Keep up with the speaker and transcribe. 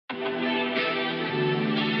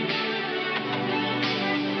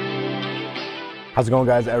How's it going,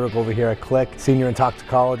 guys? Eric over here at Clique, senior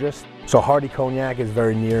intoxicologist. So Hardy Cognac is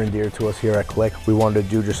very near and dear to us here at Clique. We wanted to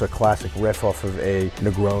do just a classic riff off of a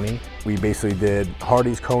Negroni. We basically did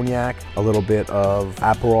Hardy's Cognac, a little bit of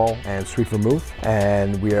Aperol and sweet vermouth,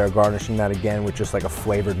 and we are garnishing that again with just like a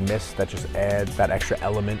flavored mist that just adds that extra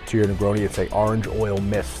element to your Negroni. It's a orange oil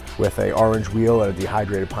mist with a orange wheel and a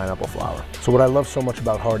dehydrated pineapple flower. So what I love so much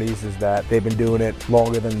about Hardy's is that they've been doing it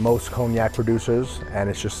longer than most cognac producers, and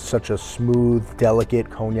it's just such a smooth, delicate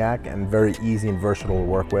cognac and very easy and versatile to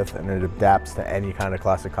work with, and it adapts to any kind of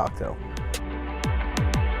classic cocktail.